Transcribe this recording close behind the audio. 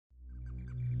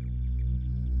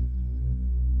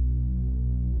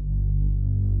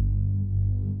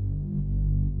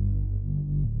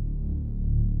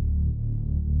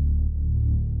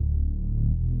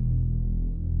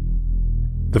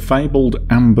fabled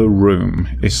Amber Room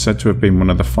is said to have been one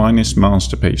of the finest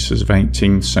masterpieces of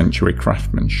 18th century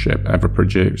craftsmanship ever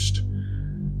produced.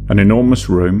 An enormous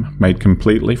room made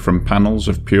completely from panels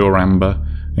of pure amber,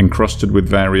 encrusted with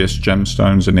various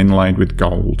gemstones and inlaid with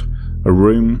gold, a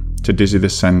room to dizzy the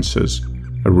senses,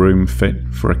 a room fit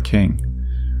for a king.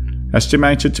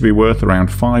 Estimated to be worth around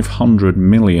 $500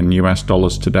 million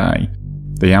today,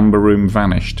 the Amber Room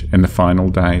vanished in the final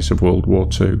days of World War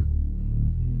II.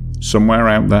 Somewhere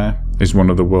out there is one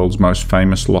of the world's most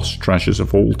famous lost treasures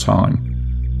of all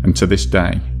time, and to this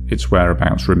day its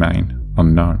whereabouts remain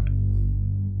unknown.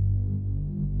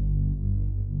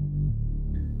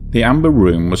 The Amber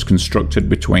Room was constructed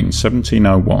between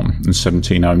 1701 and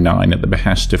 1709 at the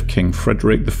behest of King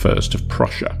Frederick I of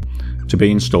Prussia, to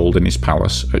be installed in his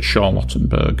palace at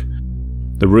Charlottenburg.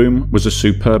 The room was a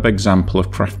superb example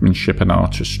of craftsmanship and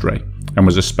artistry, and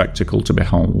was a spectacle to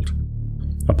behold.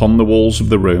 Upon the walls of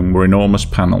the room were enormous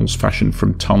panels fashioned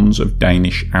from tons of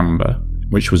Danish amber,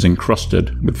 which was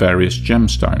encrusted with various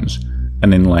gemstones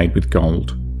and inlaid with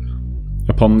gold.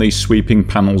 Upon these sweeping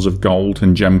panels of gold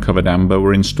and gem-covered amber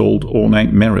were installed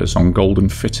ornate mirrors on golden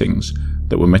fittings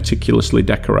that were meticulously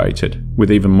decorated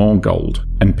with even more gold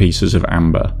and pieces of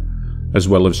amber, as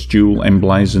well as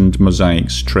jewel-emblazoned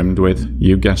mosaics trimmed with,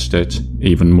 you guessed it,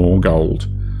 even more gold.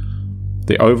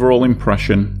 The overall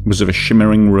impression was of a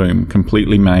shimmering room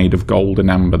completely made of gold and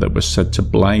amber that was said to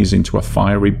blaze into a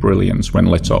fiery brilliance when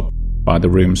lit up by the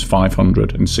room's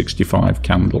 565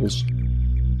 candles.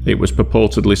 It was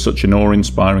purportedly such an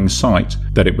awe-inspiring sight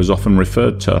that it was often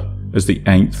referred to as the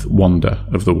 8th wonder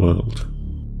of the world.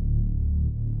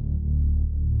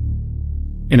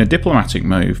 In a diplomatic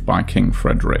move by King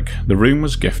Frederick, the room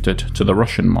was gifted to the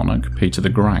Russian monarch Peter the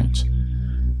Great.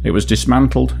 It was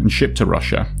dismantled and shipped to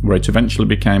Russia, where it eventually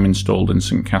became installed in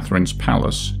St. Catherine's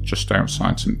Palace, just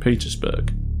outside St.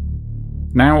 Petersburg.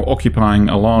 Now occupying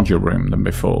a larger room than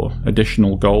before,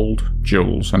 additional gold,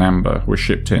 jewels and amber were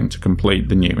shipped in to complete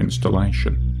the new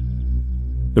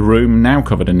installation. The room now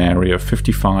covered an area of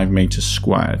 55 metres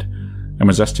squared, and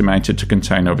was estimated to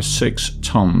contain over 6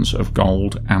 tons of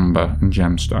gold, amber and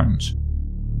gemstones.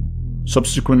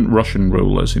 Subsequent Russian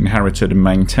rulers inherited and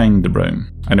maintained the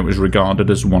room, and it was regarded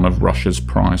as one of Russia's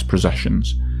prized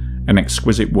possessions, an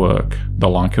exquisite work, the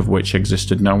like of which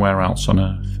existed nowhere else on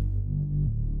Earth.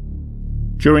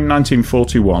 During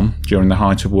 1941, during the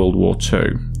height of World War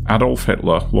II, Adolf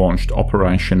Hitler launched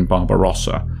Operation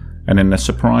Barbarossa, and in a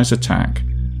surprise attack,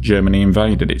 Germany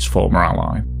invaded its former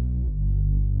ally.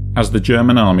 As the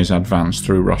German armies advanced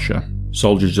through Russia,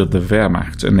 soldiers of the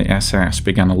Wehrmacht and the SS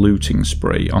began a looting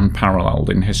spree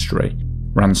unparalleled in history,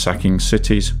 ransacking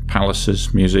cities,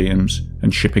 palaces, museums,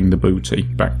 and shipping the booty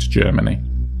back to Germany.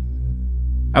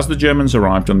 As the Germans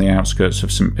arrived on the outskirts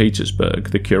of St. Petersburg,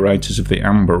 the curators of the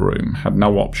Amber Room had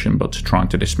no option but to try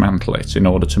to dismantle it in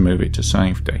order to move it to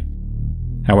safety.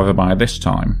 However, by this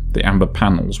time, the amber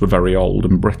panels were very old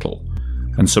and brittle,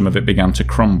 and some of it began to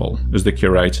crumble as the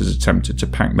curators attempted to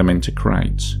pack them into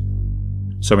crates.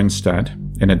 So instead,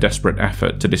 in a desperate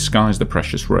effort to disguise the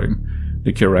precious room,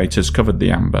 the curators covered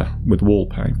the amber with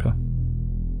wallpaper.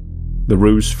 The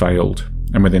ruse failed,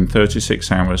 and within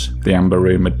 36 hours the Amber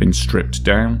Room had been stripped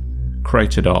down,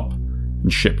 crated up,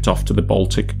 and shipped off to the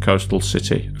Baltic coastal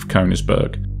city of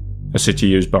Königsberg, a city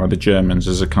used by the Germans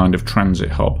as a kind of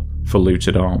transit hub for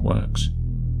looted artworks.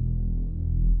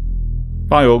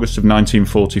 By August of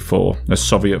 1944, as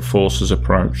Soviet forces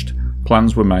approached,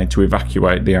 plans were made to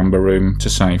evacuate the Amber Room to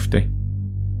safety.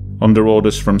 Under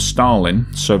orders from Stalin,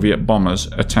 Soviet bombers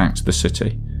attacked the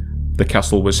city. The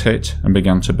castle was hit and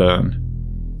began to burn.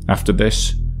 After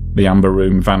this, the Amber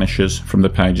Room vanishes from the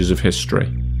pages of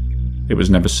history. It was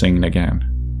never seen again.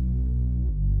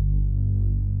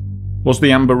 Was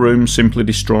the Amber Room simply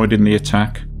destroyed in the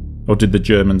attack, or did the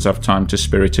Germans have time to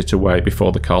spirit it away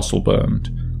before the castle burned?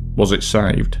 Was it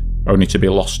saved, only to be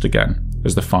lost again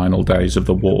as the final days of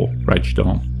the war raged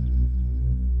on?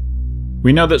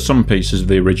 We know that some pieces of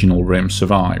the original room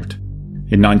survived.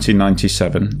 In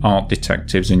 1997, art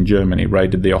detectives in Germany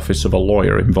raided the office of a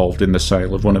lawyer involved in the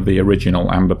sale of one of the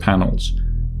original amber panels.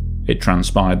 It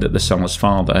transpired that the seller's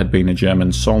father had been a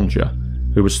German soldier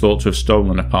who was thought to have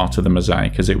stolen a part of the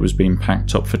mosaic as it was being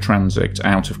packed up for transit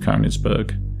out of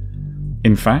Königsberg.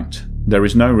 In fact, there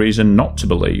is no reason not to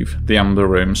believe the Amber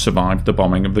Room survived the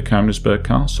bombing of the Königsberg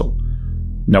castle.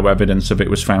 No evidence of it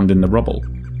was found in the rubble,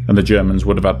 and the Germans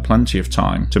would have had plenty of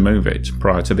time to move it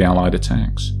prior to the Allied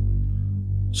attacks.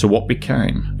 So what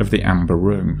became of the Amber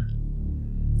Room?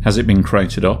 Has it been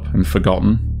crated up and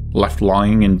forgotten, left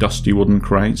lying in dusty wooden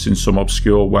crates in some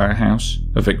obscure warehouse,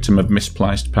 a victim of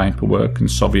misplaced paperwork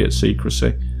and Soviet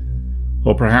secrecy?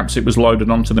 Or perhaps it was loaded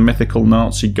onto the mythical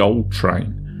Nazi gold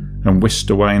train and whisked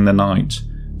away in the night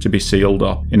to be sealed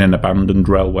up in an abandoned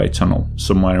railway tunnel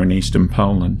somewhere in eastern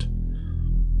Poland.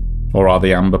 Or are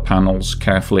the amber panels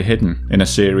carefully hidden in a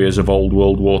series of old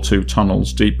World War II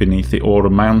tunnels deep beneath the Ora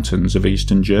Mountains of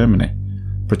eastern Germany,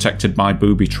 protected by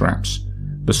booby traps,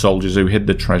 the soldiers who hid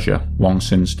the treasure long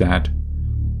since dead?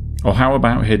 Or how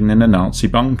about hidden in a Nazi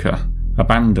bunker,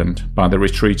 abandoned by the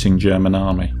retreating German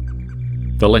army?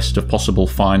 The list of possible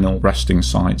final resting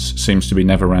sites seems to be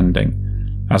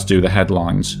never-ending, as do the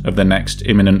headlines of the next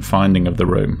imminent finding of the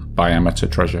room by amateur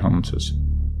treasure hunters.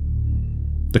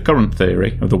 The current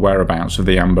theory of the whereabouts of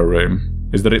the Amber Room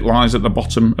is that it lies at the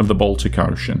bottom of the Baltic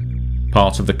Ocean,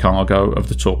 part of the cargo of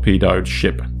the torpedoed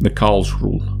ship the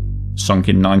Karlsruhe, sunk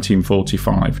in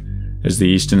 1945 as the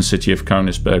eastern city of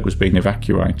Königsberg was being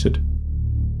evacuated.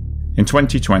 In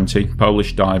 2020,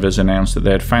 Polish divers announced that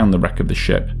they had found the wreck of the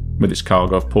ship, with its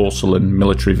cargo of porcelain,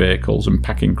 military vehicles and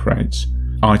packing crates.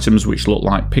 Items which looked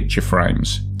like picture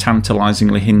frames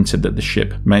tantalisingly hinted that the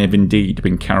ship may have indeed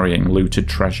been carrying looted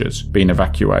treasures being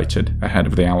evacuated ahead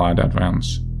of the Allied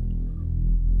advance.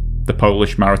 The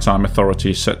Polish Maritime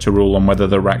Authority is set to rule on whether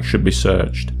the wreck should be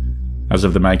searched. As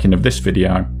of the making of this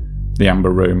video, the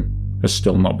Amber Room has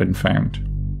still not been found.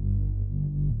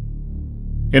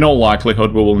 In all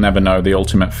likelihood, we will never know the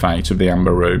ultimate fate of the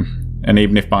Amber Room, and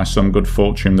even if by some good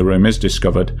fortune the room is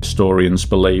discovered, historians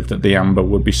believe that the amber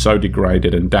would be so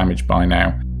degraded and damaged by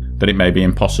now that it may be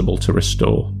impossible to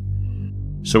restore.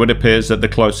 So it appears that the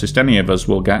closest any of us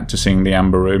will get to seeing the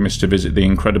Amber Room is to visit the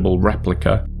incredible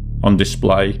replica on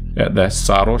display at the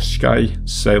Saroshsky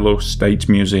Selo State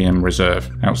Museum Reserve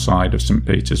outside of St.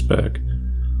 Petersburg.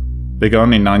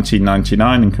 Begun in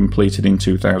 1999 and completed in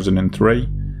 2003,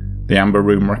 the Amber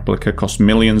Room replica cost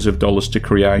millions of dollars to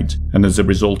create and is a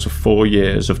result of 4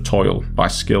 years of toil by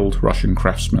skilled Russian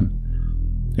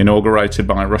craftsmen. Inaugurated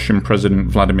by Russian President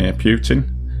Vladimir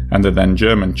Putin and the then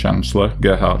German Chancellor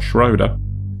Gerhard Schröder,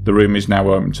 the room is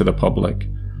now open to the public.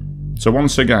 So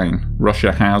once again,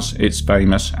 Russia has its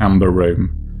famous Amber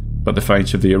Room, but the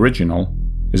fate of the original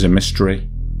is a mystery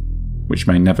which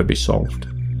may never be solved.